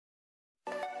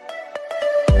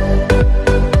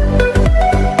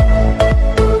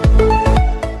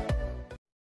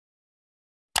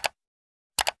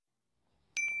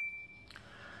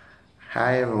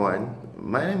Hi everyone,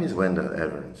 my name is Wendell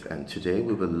Evans and today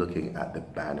we will be looking at the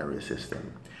binary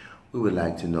system. We would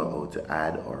like to know how to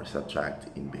add or subtract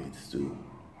in base 2.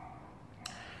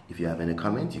 If you have any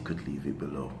comment, you could leave it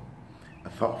below. A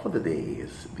thought for the day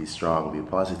is be strong, be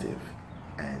positive,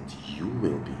 and you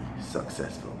will be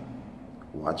successful.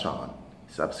 Watch on,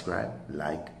 subscribe,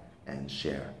 like, and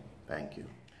share. Thank you.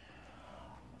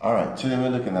 Alright, today we're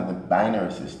looking at the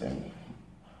binary system.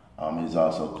 It's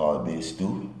also called base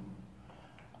 2.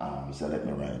 So let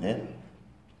me write it.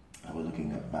 We're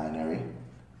looking at binary,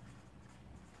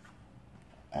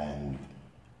 and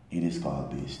it is called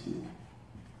base 2.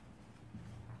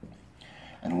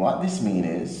 And what this means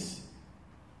is,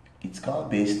 it's called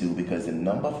base 2 because the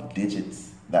number of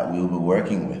digits that we'll be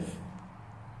working with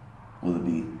will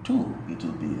be 2. It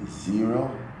will be a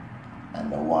 0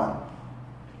 and a 1.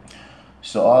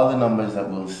 So all the numbers that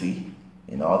we'll see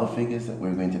in all the figures that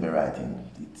we're going to be writing,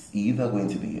 it's either going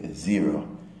to be a 0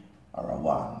 or a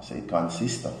 1. So it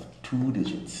consists of 2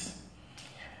 digits.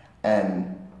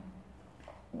 And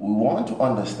we want to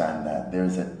understand that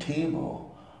there's a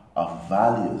table of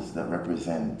values that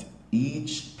represent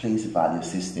each place value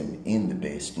system in the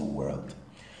base 2 world.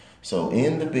 So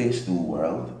in the base 2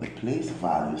 world, the place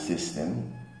value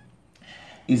system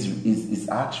is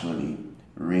actually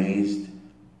raised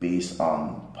based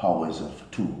on powers of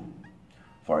 2.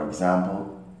 For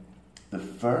example, the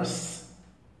first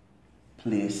place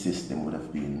value system would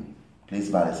have been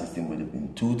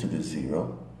 2 to the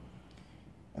 0,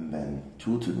 and then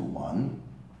 2 to the 1,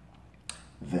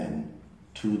 then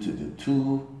 2 to the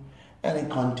 2, and it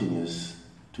continues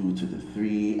 2 to the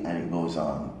 3, and it goes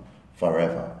on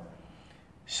forever.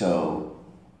 So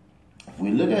if we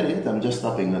look at it, I'm just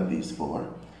stopping at these 4.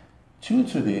 2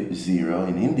 to the 0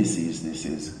 in indices, this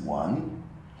is 1.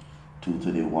 2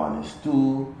 to the 1 is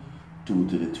 2. 2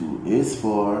 to the 2 is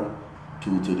 4.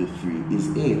 2 to the 3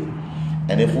 is 8.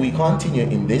 And if we continue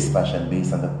in this fashion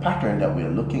based on the pattern that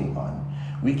we're looking on,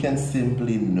 we can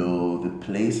simply know the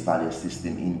place value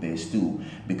system in base 2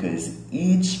 because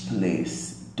each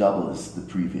place doubles the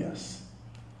previous.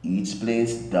 Each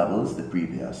place doubles the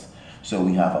previous. So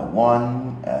we have a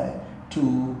 1, a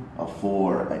 2, a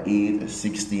 4, a 8, a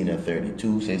 16, a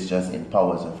 32. So it's just in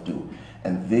powers of 2.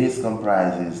 And this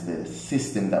comprises the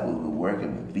system that we'll be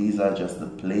working with. These are just the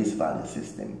place value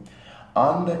system.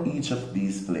 Under each of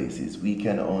these places, we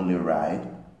can only write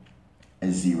a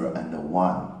 0 and a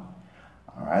 1.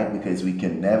 Alright, because we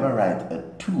can never write a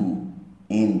 2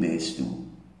 in base 2.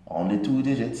 Only 2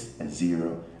 digits, a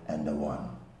 0 and a 1.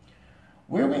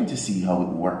 We're going to see how it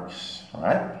works.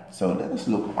 Alright, so let us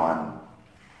look on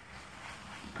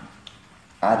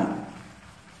adding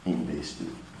in base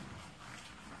 2.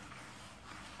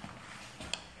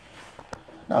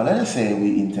 Now let us say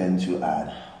we intend to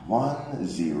add 1,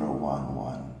 0, 1,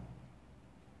 1.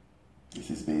 This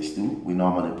is base 2. We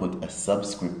normally put a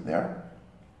subscript there.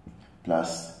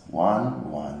 Plus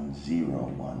 1, 1, 0,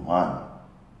 1, 1.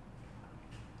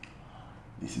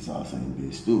 This is also in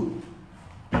base 2.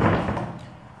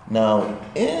 Now,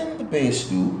 in the base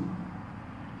 2,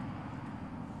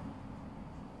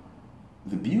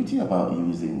 the beauty about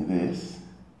using this,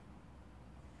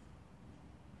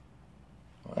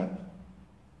 right?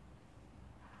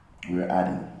 We're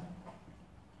adding.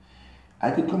 I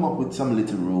could come up with some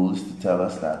little rules to tell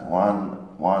us that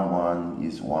 1, 1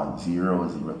 is 1, 0,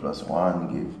 0 plus 1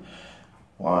 give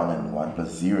 1, and 1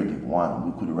 plus 0 give 1.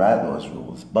 We could write those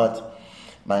rules, but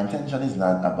my intention is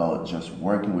not about just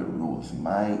working with rules.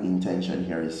 My intention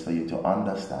here is for you to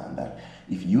understand that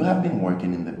if you have been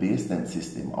working in the base 10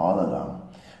 system all along,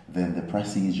 then the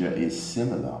procedure is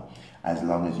similar as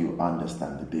long as you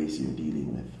understand the base you're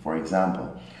dealing with. For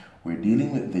example, we're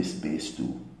dealing with this base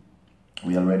 2.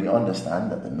 We already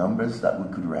understand that the numbers that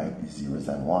we could write is 0s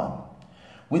and 1,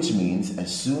 which means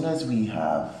as soon as we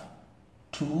have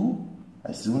 2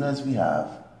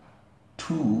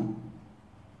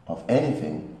 of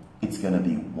anything, it's going to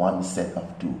be one set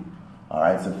of 2.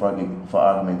 Alright, so for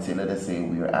argument's sake, let us say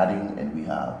we are adding and we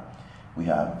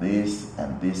have this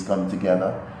and this come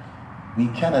together. We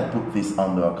cannot put this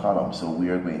under a column, so we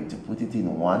are going to put it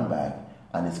in one bag,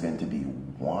 and it's going to be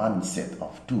one set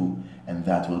of 2, and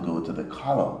that will go to the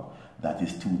column that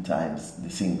is 2 times the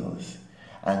singles.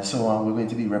 And so on, we're going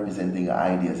to be representing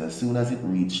ideas. As soon as it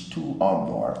reaches 2 or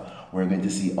more, we're going to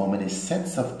see how many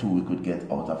sets of 2 we could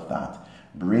get out of that.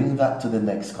 Bring that to the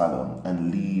next column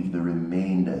and leave the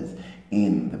remainders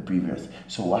in the previous.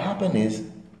 So what happened is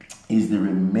the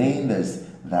remainders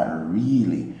that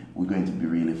really we're going to be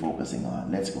really focusing on.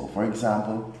 Let's go. For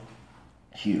example,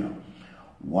 here.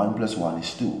 1 plus 1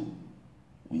 is 2.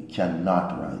 We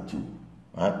cannot write 2.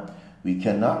 Right? We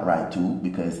cannot write 2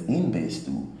 because in base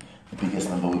 2, the biggest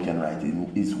number we can write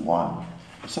is 1.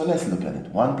 So let's look at it.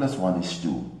 1 plus 1 is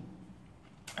 2.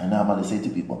 And now I'm going to say to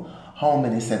people, how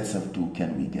many sets of 2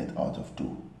 can we get out of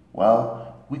 2?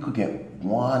 Well, we could get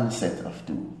one set of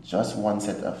 2. Just one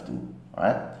set of 2.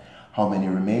 Alright? How many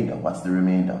remainder? What's the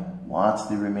remainder? What's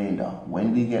the remainder?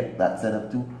 When we get that set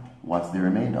of 2, what's the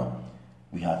remainder?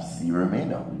 We have 0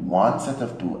 remainder. One set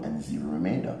of 2 and 0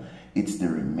 remainder. It's the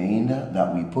remainder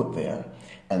that we put there.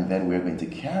 And then we're going to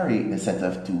carry the set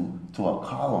of 2 to a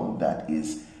column that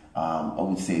is, I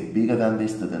would say, bigger than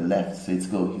this to the left. So it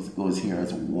goes here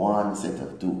as one set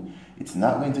of 2. It's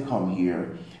not going to come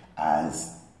here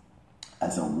as a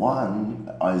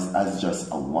 1, as just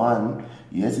a 1.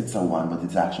 Yes, it's a 1, but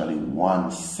it's actually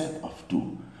one set of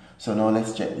 2. So now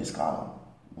let's check this column.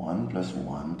 1 plus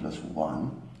 1 plus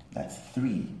 1, that's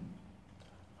 3.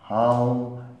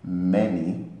 How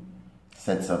many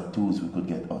sets of 2s we could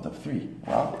get out of 3?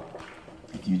 Well,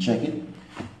 if you check it,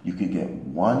 you could get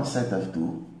one set of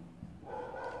 2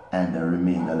 and the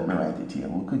remainder, let me write it here.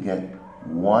 We could get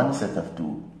one set of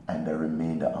 2 and the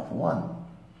remainder of 1.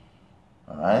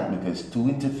 Alright, because 2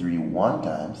 into 3 1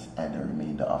 times and the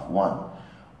remainder of 1.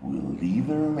 We'll leave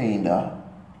the remainder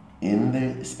in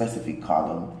the specific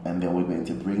column, and then we're going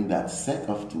to bring that set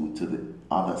of 2 to the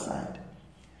other side,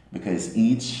 because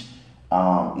each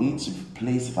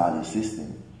place value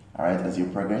system, all right, as you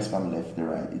progress from left to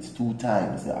right, it's 2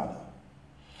 times the other.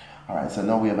 All right, so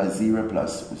now we have a 0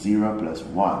 plus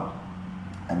 1,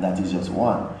 and that is just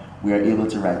 1. We are able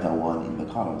to write a 1 in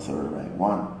the column, so we write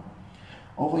 1.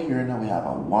 Over here now we have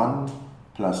a 1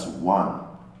 plus 1.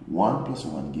 1 plus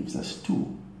 1 gives us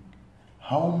 2.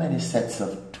 How many sets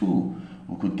of 2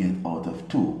 we could get out of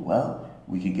 2? Well,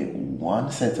 we could get one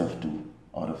set of 2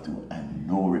 out of 2 and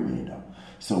no remainder.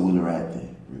 So we'll write the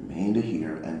remainder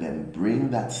here and then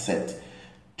bring that set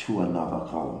to another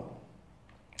column.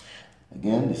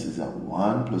 Again, this is a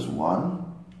 1 plus 1.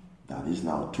 That is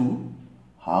now 2.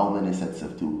 How many sets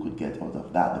of 2 we could get out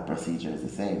of that? The procedure is the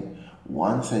same.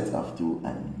 One set of 2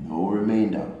 and no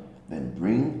remainder. Then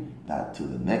bring that to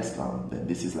the next column. Then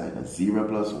this is like a 0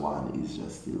 plus 1 is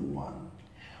just still 1.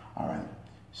 Alright,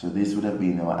 so this would have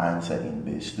been our answer in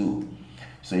base 2.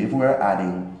 So if we're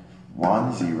adding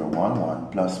 1 0 1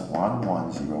 1 plus 1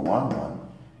 1 0 1 1,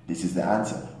 this is the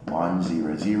answer. 1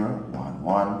 0 0 1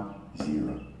 1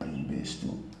 0 in base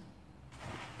 2.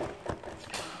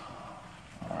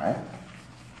 Alright,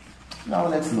 now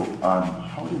let's look on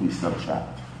how do we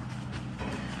subtract.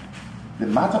 The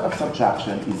matter of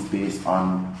subtraction is based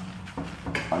on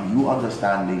you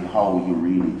understanding how you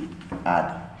really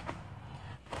add.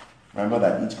 Remember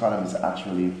that each column is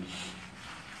actually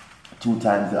 2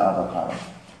 times the other column.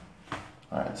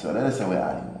 Alright, so let us say we're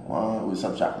adding 1, we're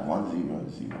subtracting 1 0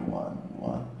 0 1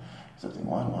 1, something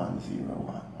 1 1 0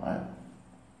 1. Alright,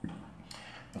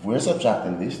 if we're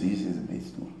subtracting this is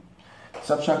base 2.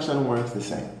 Subtraction works the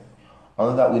same.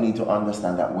 Only that we need to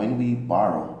understand that when we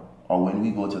borrow or when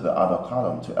we go to the other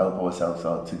column to help ourselves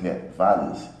out to get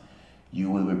values, you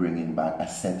will be bringing back a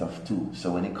set of 2.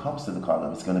 So when it comes to the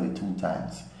column, it's going to be 2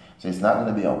 times. So it's not going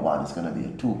to be a 1, it's going to be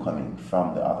a 2 coming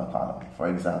from the other column. For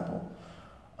example,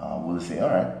 we'll say, all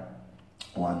right,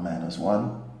 1 minus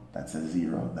 1, that's a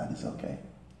 0, that is okay.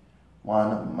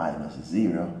 1 minus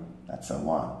 0, that's a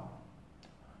 1.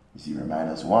 0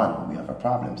 minus 1, we have a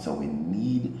problem. So we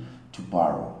need to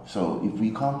borrow. So if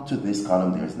we come to this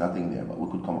column, there's nothing there, but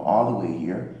we could come all the way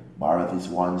here, borrow this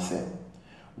 1 set.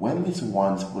 When this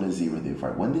 1's put a 0 there for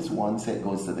it, when this 1 set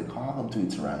goes to the column to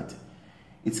its right,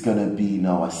 it's going to be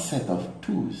now a set of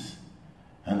 2's.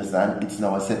 Understand? It's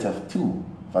now a set of 2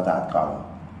 for that column.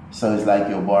 So it's like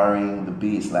you're borrowing the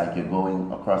base, like you're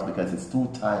going across, because it's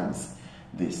 2 times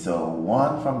this. So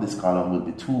 1 from this column will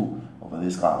be 2 over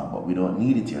this column, but we don't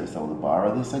need it here. So we'll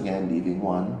borrow this again, leaving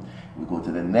 1. We go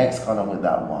to the next column with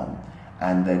that 1,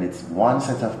 and then it's 1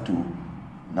 set of 2.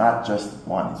 Not just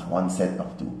 1, it's 1 set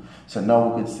of 2. So now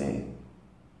we could say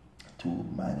 2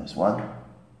 minus 1,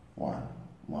 1,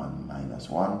 1 minus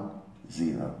 1,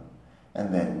 0.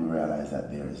 And then we realize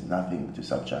that there is nothing to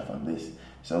subtract from this.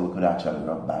 So we could actually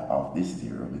rub back off this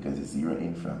 0 because the 0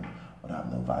 in front would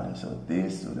have no value. So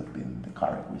this would have been the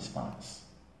correct response.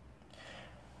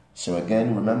 So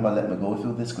again, remember, let me go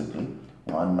through this quickly.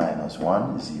 1 minus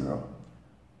 1, 0.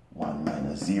 1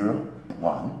 minus 0,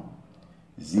 1.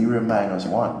 0 minus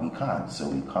 1, we can't, so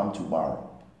we come to borrow.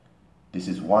 This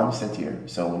is 1 set here,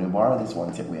 so when we borrow this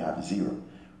 1 set, we have 0.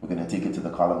 We're going to take it to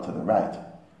the column to the right.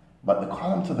 But the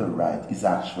column to the right is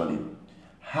actually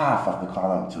half of the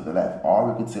column to the left,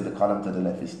 or we could say the column to the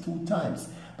left is 2 times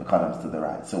the columns to the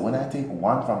right. So when I take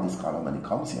 1 from this column and it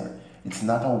comes here, It's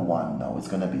not a 1 now, it's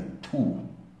going to be 2.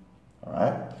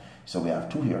 Alright? So we have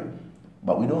 2 here.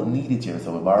 But we don't need it here,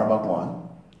 so we borrow back 1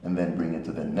 and then bring it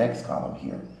to the next column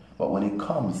here. But when it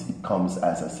comes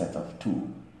as a set of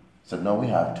 2. So now we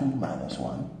have 2 minus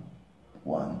 1,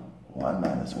 1, 1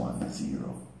 minus 1,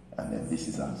 0. And then this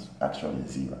is actually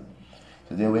 0.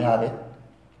 So there we have it.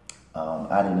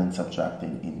 Adding and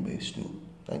subtracting in base 2.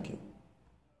 Thank you.